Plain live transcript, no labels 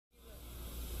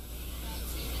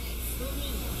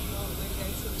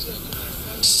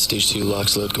Stage 2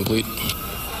 LOX load complete.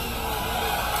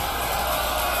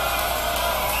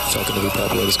 Falcon Heavy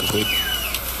prop load is complete.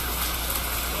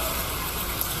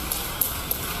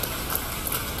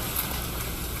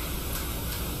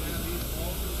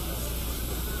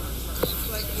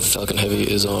 Falcon Heavy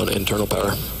is on internal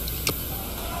power.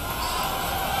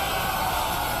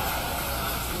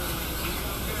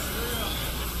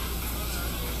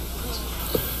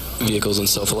 Vehicles in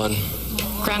self-align.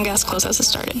 Ground gas close-out has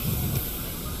started.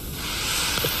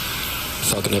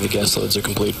 Falcon Heavy gas loads are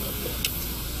complete.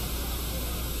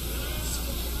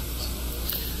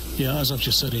 Yeah, as I've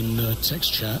just said in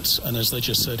text chat, and as they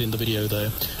just said in the video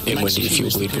there, In windy, fuel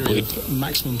bleed complete.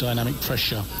 Maximum dynamic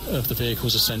pressure of the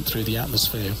vehicle's ascent through the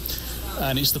atmosphere.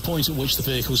 And it's the point at which the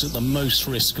vehicle's at the most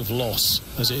risk of loss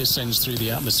as it ascends through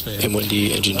the atmosphere. In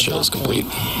windy, engine chill is complete.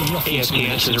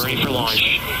 ESPS is ready for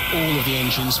launch. All of the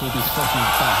engines will be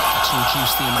throttled back to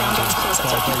reduce the amount of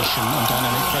vibration and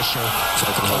dynamic pressure.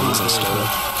 Falcon Heavy is in stow.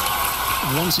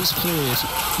 Once it's cleared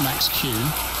max Q,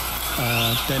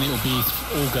 then it'll be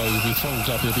all go. Will be throttled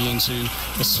up. It'll be into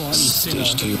a slightly thinner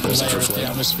layer of the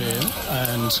atmosphere,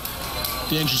 and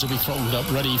the engines will be throttled up,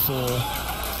 ready for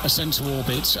ascent to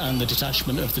orbit and the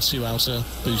detachment of the 2 outer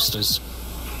boosters.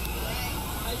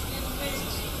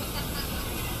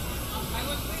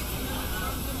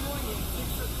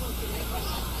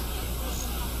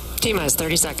 T-minus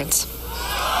 30 seconds.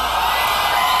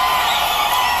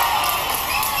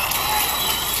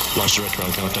 Launch director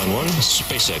on countdown 1.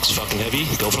 SpaceX Falcon Heavy,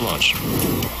 go for launch.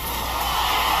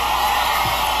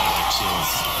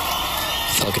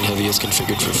 Falcon Heavy is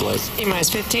configured for flight. T-minus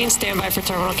 15, stand by for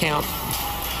terminal count.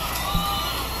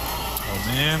 Oh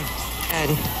man.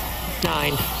 10,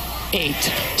 9, 8.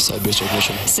 Side booster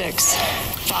ignition. 6,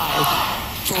 5,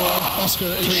 4, Oscar,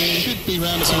 it 3, should be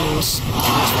round about.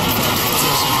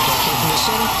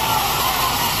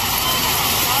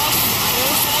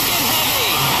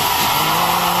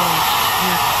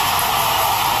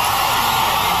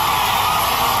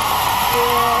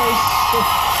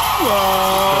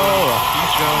 Whoa!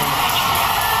 He's going.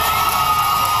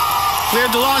 Cleared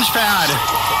the launch pad.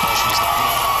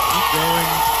 Keep going.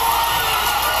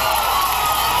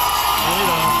 Really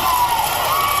don't.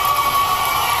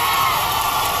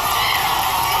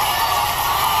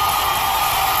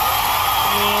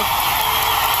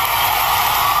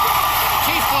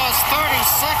 T-plus 30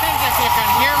 seconds if you can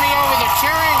hear me over the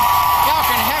cheering.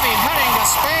 Falcon Heavy heading to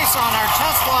space on our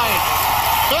test flight.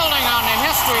 Building on the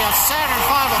history of Saturn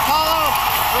V Apollo,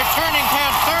 returning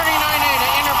pad 39A to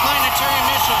interplanetary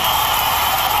mission.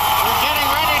 We're getting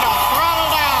ready to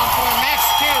throttle down for max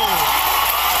Q.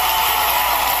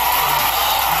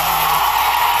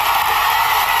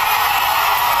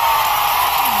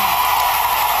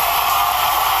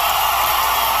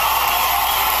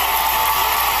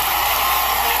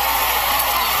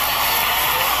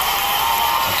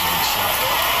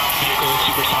 Vehicle is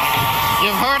supersonic.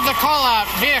 You've heard the call out.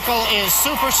 Vehicle is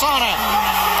supersonic.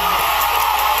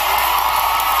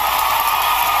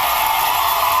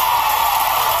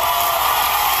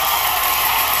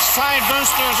 Side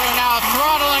boosters are now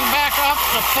throttling back up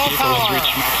to full Vehicle has power.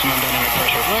 reached maximum dynamic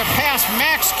pressure. We're past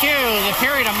max Q, the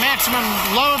period of maximum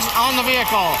loads on the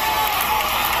vehicle.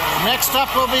 Next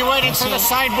up, we'll be waiting for the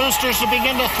side boosters to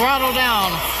begin to throttle down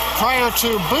prior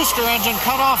to booster engine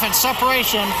cutoff and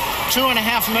separation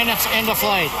 2.5 minutes into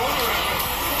flight.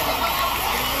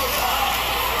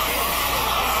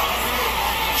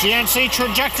 GNC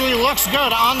trajectory looks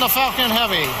good on the Falcon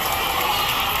Heavy.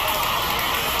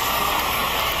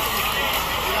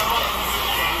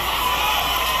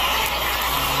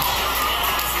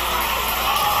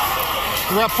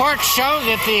 Reports show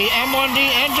that the M1D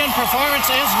engine performance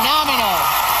is nominal.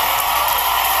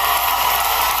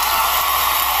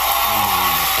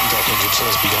 Contact engine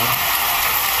has begun.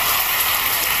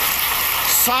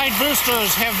 Side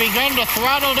boosters have begun to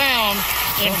throttle down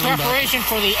in preparation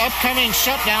for the upcoming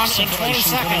shutdown in 20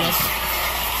 seconds.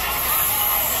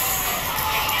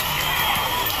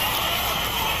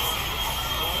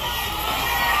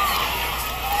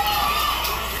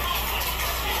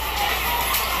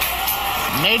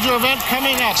 Major event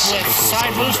coming up with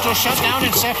side booster shutdown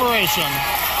and separation.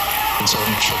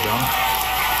 Inside shutdown.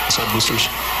 Side boosters.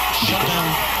 Shutdown.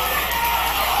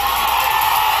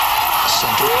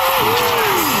 Center.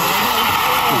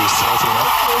 Ooh, throttling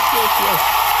up.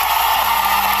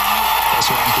 That's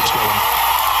where it keeps going.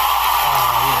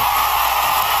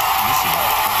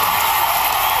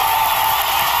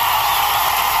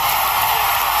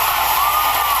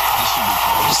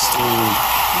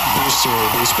 Booster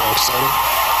boost box starting.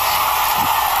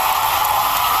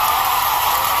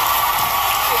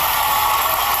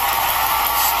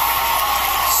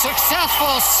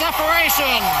 Successful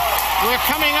separation. We're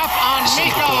coming up on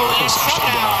Nico in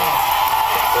shutdown.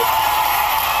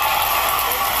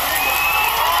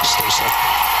 Stay set.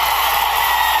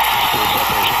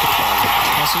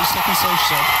 That's the second stage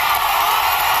set.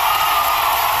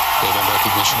 Event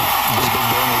recognition. This big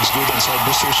burn looks good on side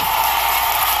boosters.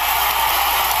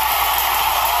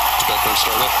 Spec burn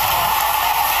startup.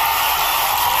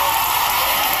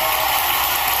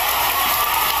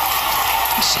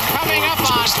 Coming up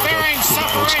on fairing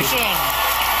separation.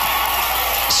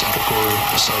 Center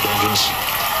core side engines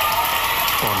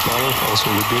on power, also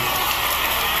look good.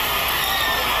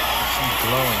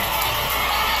 Glowing.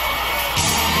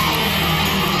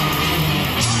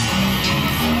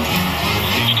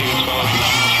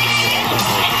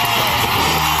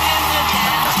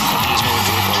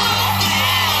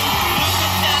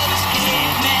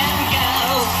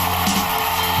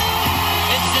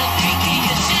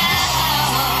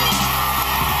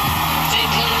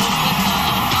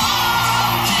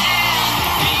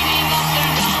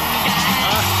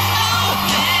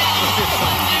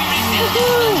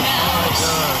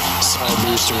 Side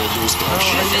booster, boost back,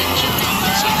 shut down.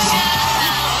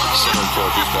 Center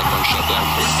core, boost back on shutdown.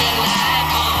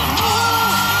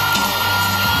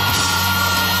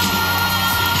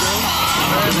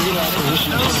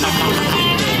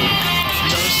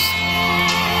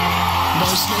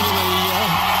 Most nearly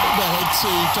the head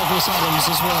to Douglas Adams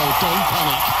as well. Don't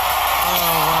panic. Oh,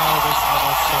 wow, that's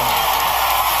awesome.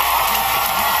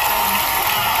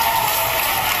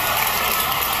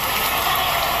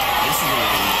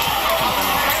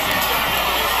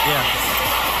 Yeah,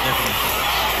 definitely.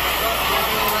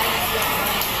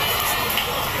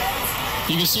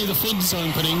 You can see the fins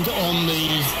opening on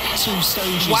the two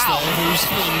stages Wow. there. Whose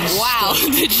fins Wow,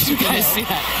 start did you guys see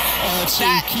that? to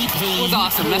That keep the was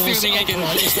awesome. That's the only thing I can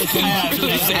upright as they come back to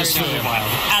the atmosphere.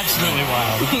 Absolutely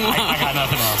wild. I got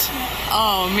nothing else.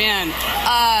 Oh, man.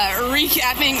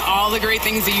 Recapping all the great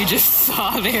things that you just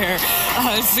saw there.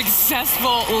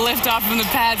 Successful liftoff from the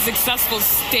pad, successful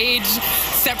stage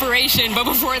separation, but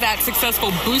before that,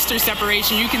 successful booster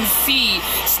separation. You can see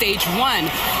stage one,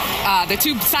 the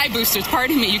two side boosters,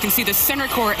 pardon me, you can see the center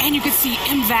core, and you can see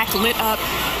MVAC lit up.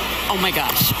 Oh my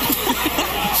gosh.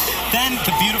 Then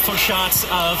the beautiful shots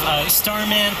of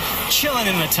Starman chilling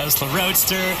in the Tesla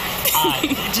Roadster.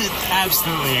 Just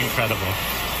absolutely incredible.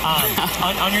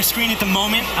 On your screen at the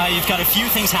moment, you've got a few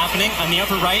things happening. On the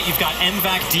upper right, you've got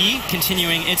MVAC-D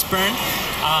continuing its burn.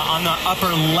 On the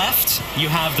upper left, you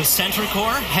have the center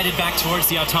core headed back towards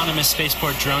the autonomous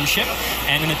spaceport drone ship.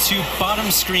 And in the two bottom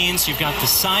screens, you've got the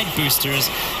side boosters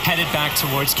headed back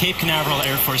towards Cape Canaveral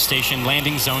Air Force Station,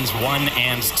 landing zones 1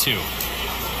 and 2.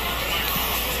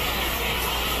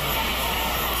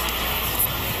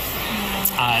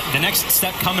 The next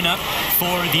step coming up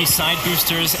for the side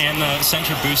boosters and the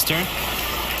center booster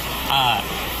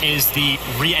is the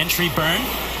re-entry burn.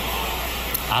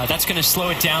 That's going to slow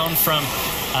it down from,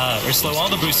 or slow all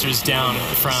the boosters down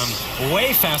from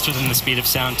way faster than the speed of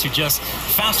sound to just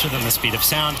faster than the speed of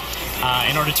sound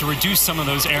in order to reduce some of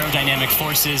those aerodynamic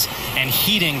forces and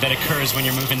heating that occurs when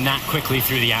you're moving that quickly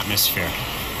through the atmosphere.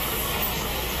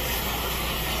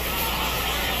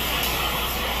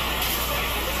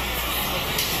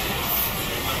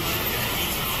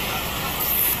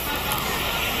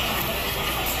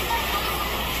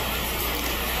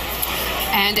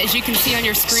 And as you can see on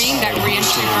your screen, that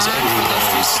re-entry burn for those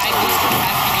two side boosters has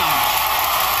begun.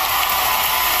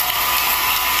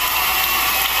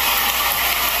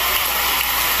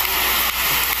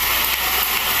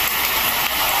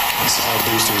 Side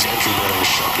boosters, entry burn is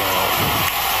shut down.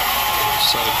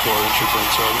 Side core, entry burn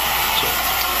started.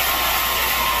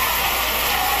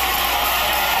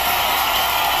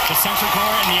 The center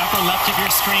core in the upper left of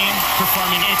your screen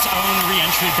performing its own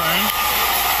re-entry burn.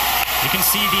 You can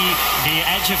see the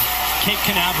edge of Cape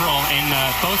Canaveral in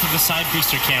both of the side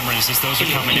booster cameras as those are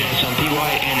coming in. Some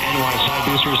PY and NY side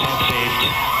boosters have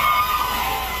phased.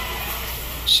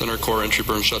 Center core, entry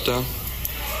burn shut down.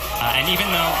 And even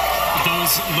though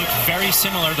those look very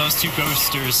similar, those two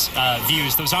boosters'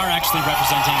 views, those are actually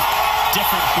representing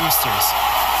different boosters.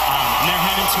 And they're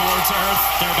heading towards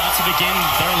Earth. They're about to begin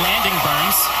their landing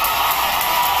burns.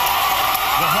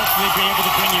 We'll hopefully be able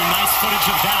to bring you nice footage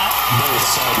of that. Both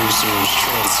side boosters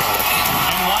transonic.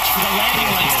 And watch for the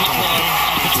landing lights deploy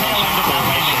at the tail end of that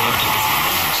landing burn.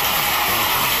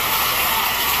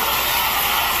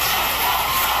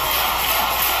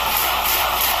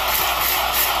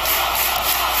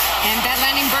 And that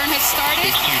landing burn has started.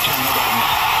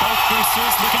 Both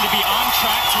boosters looking to be on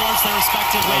track towards their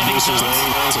respective landing Boosters zones.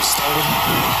 landing legs have started.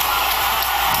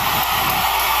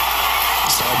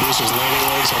 Side boosters landing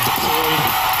legs have deployed.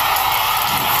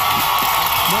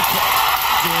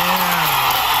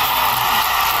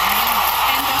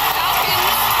 And the Falcons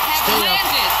have landed. Stay up.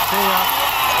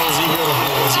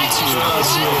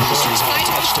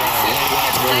 Touchdown.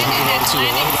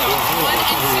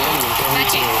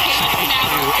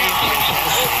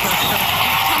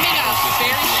 Coming up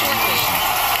very shortly,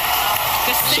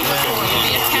 the Sansar will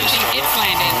be attempting its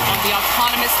landing on the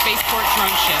autonomous spaceport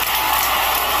drone ship.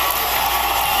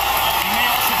 You may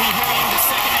also be hearing the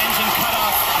second engine cut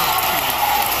off.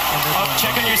 Oh,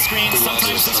 check on your screen.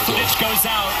 Sometimes this footage goes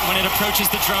out when it approaches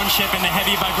the drone ship and the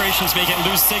heavy vibrations make it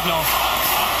lose signal.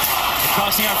 We're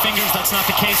crossing our fingers that's not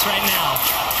the case right now.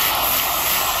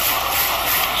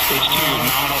 Stage 2,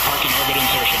 nominal parking orbit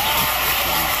insertion.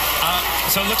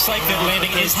 So it looks like the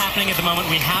landing is happening at the moment.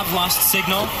 We have lost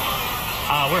signal.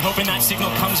 We're hoping that signal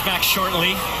comes back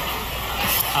shortly.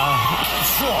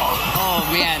 Oh,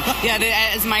 man. Yeah,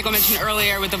 as Michael mentioned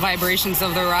earlier with the vibrations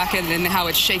of the rocket and how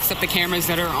it shakes up the cameras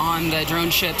that are on the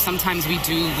drone ship, sometimes we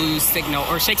do lose signal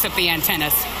or shakes up the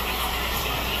antennas.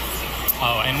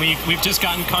 Oh, and we've just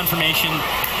gotten confirmation.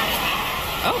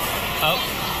 Oh.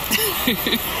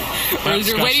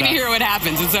 We're waiting to hear what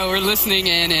happens, and so we're listening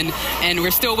in, and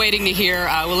we're still waiting to hear.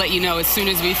 We'll let you know as soon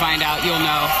as we find out. You'll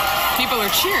know. People are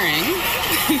cheering,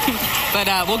 but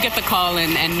we'll get the call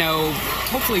and know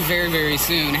hopefully very, very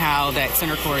soon how that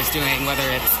Center Core is doing, whether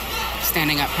it's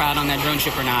standing up proud on that drone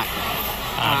ship or not.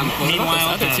 Meanwhile,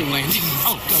 other two landings.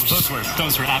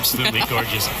 Those were absolutely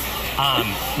gorgeous.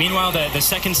 Meanwhile, the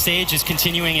second stage is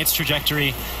continuing its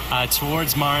trajectory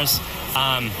towards Mars.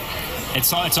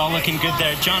 It's all looking good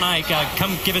there. John Ike,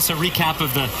 come give us a recap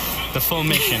of the full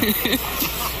mission.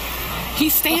 He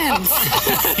stands. Well,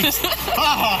 if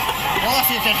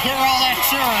you could hear all that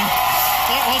cheering,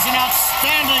 it was an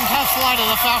outstanding test flight of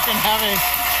the Falcon Heavy.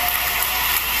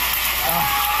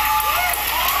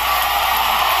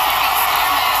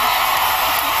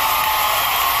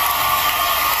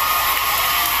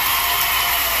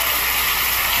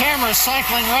 Cameras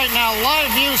cycling right now.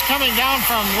 Live views coming down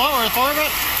from low Earth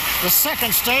orbit. The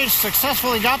second stage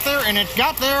successfully got there, and it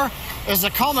got there as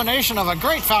the culmination of a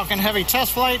great Falcon Heavy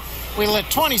test flight. We lit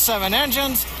 27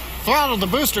 engines, throttled the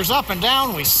boosters up and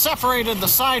down. We separated the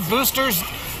side boosters.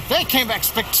 They came back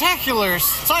spectacular,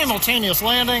 simultaneous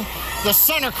landing. The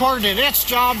Center Core did its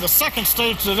job. The second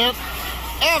stage did it.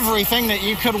 Everything that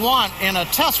you could want in a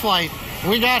test flight,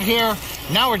 we got here.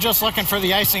 Now we're just looking for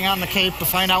the icing on the cake to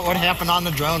find out what happened on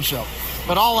the drone show.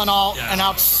 But all in all, an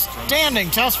outstanding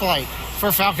test flight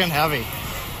for Falcon Heavy.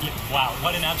 Wow,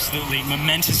 what an absolutely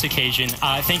momentous occasion.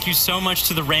 Thank you so much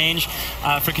to the range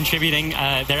for contributing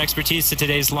their expertise to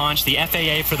today's launch, the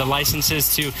FAA for the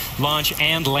licenses to launch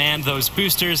and land those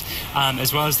boosters,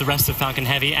 as well as the rest of Falcon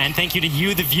Heavy. And thank you to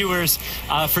you, the viewers,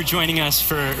 for joining us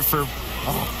for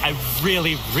a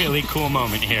really, really cool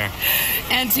moment here.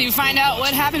 And to find out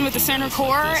what happened with the Center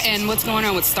Core and what's going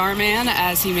on with Starman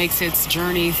as he makes its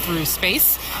journey through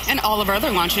space and all of our other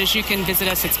launches, you can visit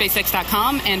us at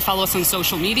SpaceX.com and follow us on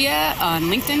social media on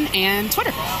LinkedIn and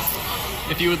Twitter.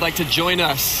 If you would like to join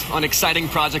us on exciting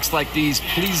projects like these,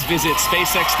 please visit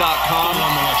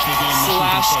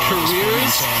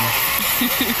SpaceX.com/careers.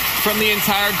 From the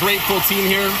entire grateful team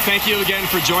here, thank you again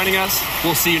for joining us.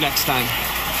 We'll see you next time.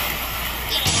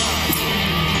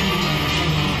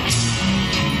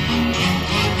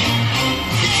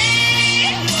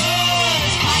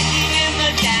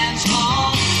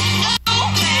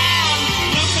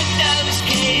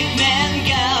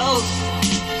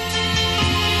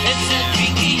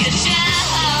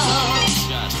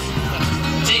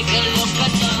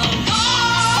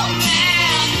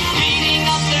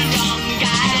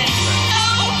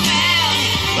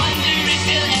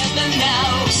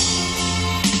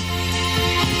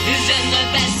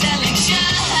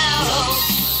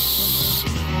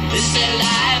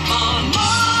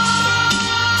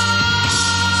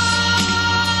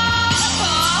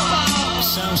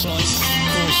 Sounds like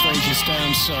core stage is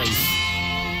down safe.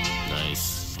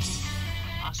 Nice.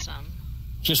 Awesome.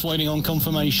 Just waiting on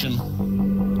confirmation.